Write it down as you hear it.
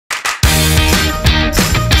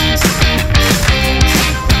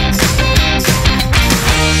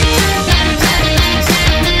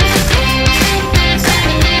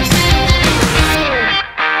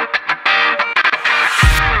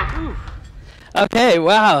Okay,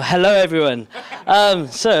 wow. Hello, everyone.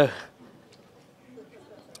 So,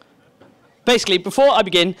 basically, before I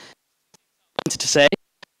begin, I wanted to say,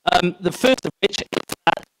 the first of which is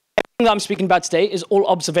that everything that I'm speaking about today is all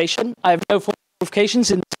observation. I have no formal qualifications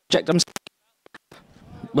in the subject I'm speaking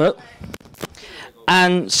about. Well,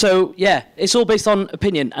 and so, yeah, it's all based on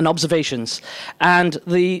opinion and observations. And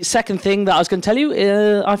the second thing that I was going to tell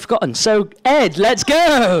you, I've forgotten. So, Ed, let's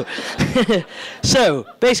go! So,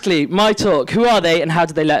 basically, my talk, who are they and how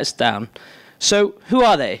did they let us down? So, who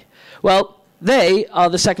are they? Well, they are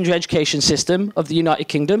the secondary education system of the United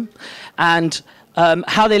Kingdom. And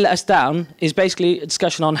how they let us down is basically a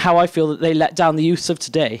discussion on how I feel that they let down the youth of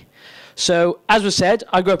today. So, as was said,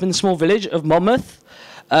 I grew up in the small village of Monmouth,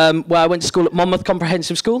 where I went to school at Monmouth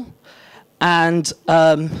Comprehensive School, and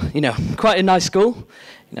quite a nice school.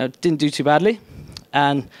 Didn't do too badly,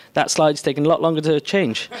 and that slide's taken a lot longer to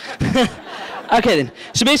change. Okay then.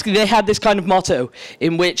 So basically, they had this kind of motto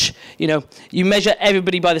in which you measure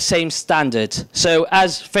everybody by the same standard. So,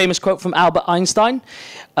 as famous quote from Albert Einstein,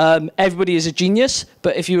 everybody is a genius,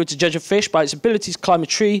 but if you were to judge a fish by its ability to climb a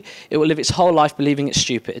tree, it will live its whole life believing it's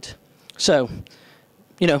stupid. So,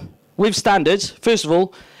 with standards, first of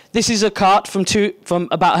all, this is a cart from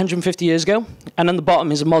about 150 years ago, and on the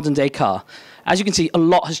bottom is a modern-day car. As you can see, a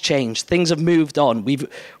lot has changed. Things have moved on.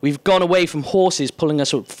 We've gone away from horses pulling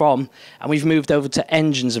us from, and we've moved over to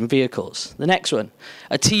engines and vehicles. The next one,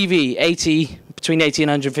 a TV, between 80 and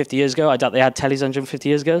 150 years ago. I doubt they had tellies 150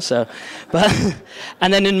 years ago.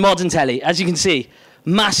 And then in modern telly, as you can see,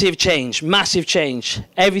 massive change, massive change.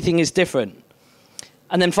 Everything is different.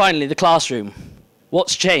 And then finally, the classroom.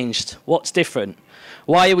 What's changed? What's different?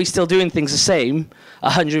 Why are we still doing things the same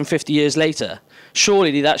 150 years later?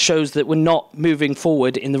 Surely that shows that we're not moving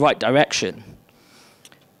forward in the right direction.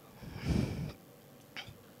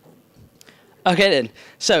 Okay then,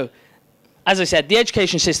 so as I said, the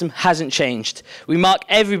education system hasn't changed. We mark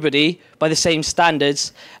everybody by the same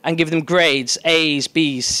standards and give them grades, A's,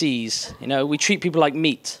 B's, C's. We treat people like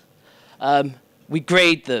meat. We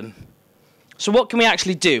grade them. So what can we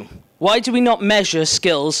actually do? Why do we not measure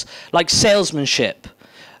skills like salesmanship,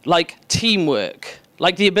 like teamwork,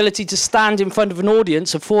 like the ability to stand in front of an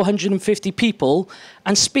audience of 450 people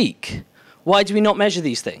and speak? Why do we not measure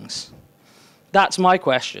these things? That's my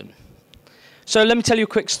question. So let me tell you a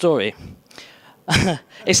quick story.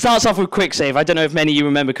 It starts off with QuickSave. I don't know if many of you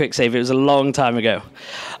remember QuickSave. It was a long time ago.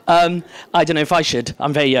 I don't know if I should.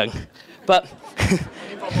 I'm very young. But,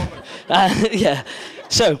 yeah.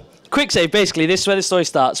 So, QuickSave, basically, this is where the story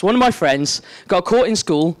starts. One of my friends got caught in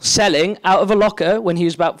school selling out of a locker when he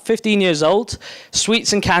was about 15 years old,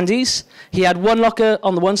 sweets and candies. He had one locker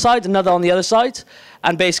on the one side, another on the other side,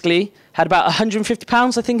 and basically had about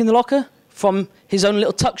 £150, I think, in the locker from his own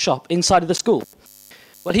little tuck shop inside of the school.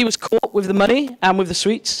 Well, he was caught with the money and with the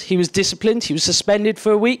sweets. He was disciplined. He was suspended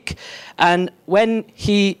for a week. And when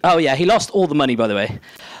he lost all the money, by the way.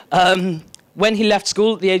 When he left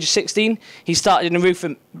school at the age of 16, he started in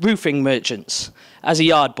a roofing merchants as a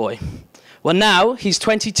yard boy. Well, now he's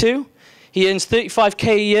 22. He earns 35k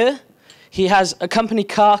a year. He has a company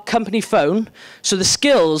car, company phone. So the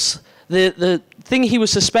skills, the thing he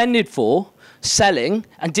was suspended for, selling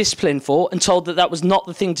and disciplined for, and told that that was not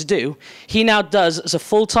the thing to do, he now does as a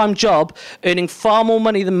full-time job, earning far more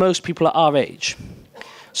money than most people at our age.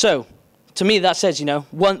 So, to me, that says,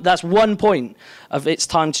 that's one point of it's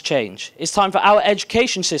time to change. It's time for our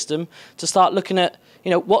education system to start looking at,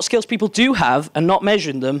 what skills people do have and not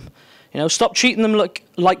measuring them. Stop treating them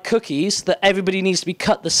like cookies that everybody needs to be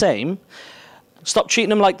cut the same. Stop treating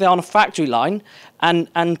them like they're on a factory line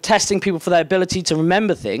and testing people for their ability to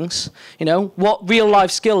remember things. What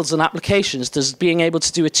real-life skills and applications does being able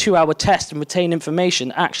to do a 2-hour test and retain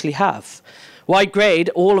information actually have? Why grade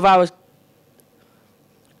all of our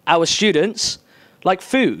students like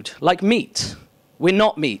food, like meat? We're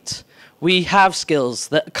not meat. We have skills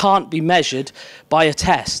that can't be measured by a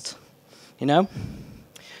test,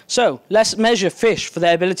 So let's measure fish for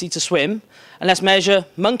their ability to swim, and let's measure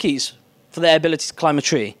monkeys for their ability to climb a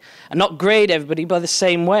tree, and not grade everybody by the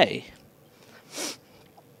same way.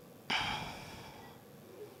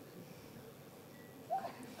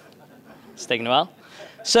 It's taking a while.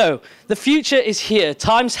 So, the future is here.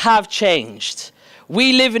 Times have changed.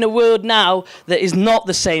 We live in a world now that is not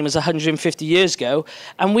the same as 150 years ago,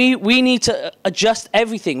 and we need to adjust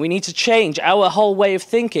everything. We need to change our whole way of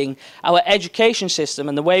thinking, our education system,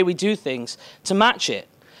 and the way we do things to match it.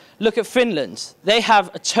 Look at Finland. They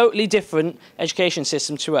have a totally different education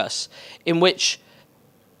system to us, in which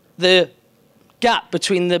the gap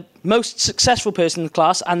between the most successful person in the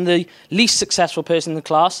class and the least successful person in the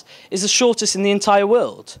class is the shortest in the entire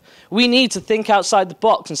world. We need to think outside the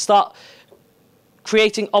box and start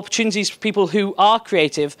creating opportunities for people who are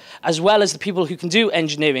creative, as well as the people who can do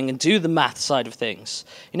engineering and do the math side of things.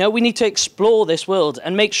 You know, we need to explore this world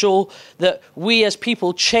and make sure that we as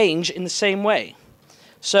people change in the same way.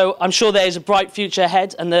 So I'm sure there is a bright future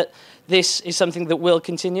ahead, and that this is something that will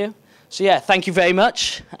continue. So yeah, thank you very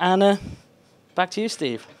much, and back to you,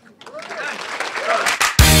 Steve.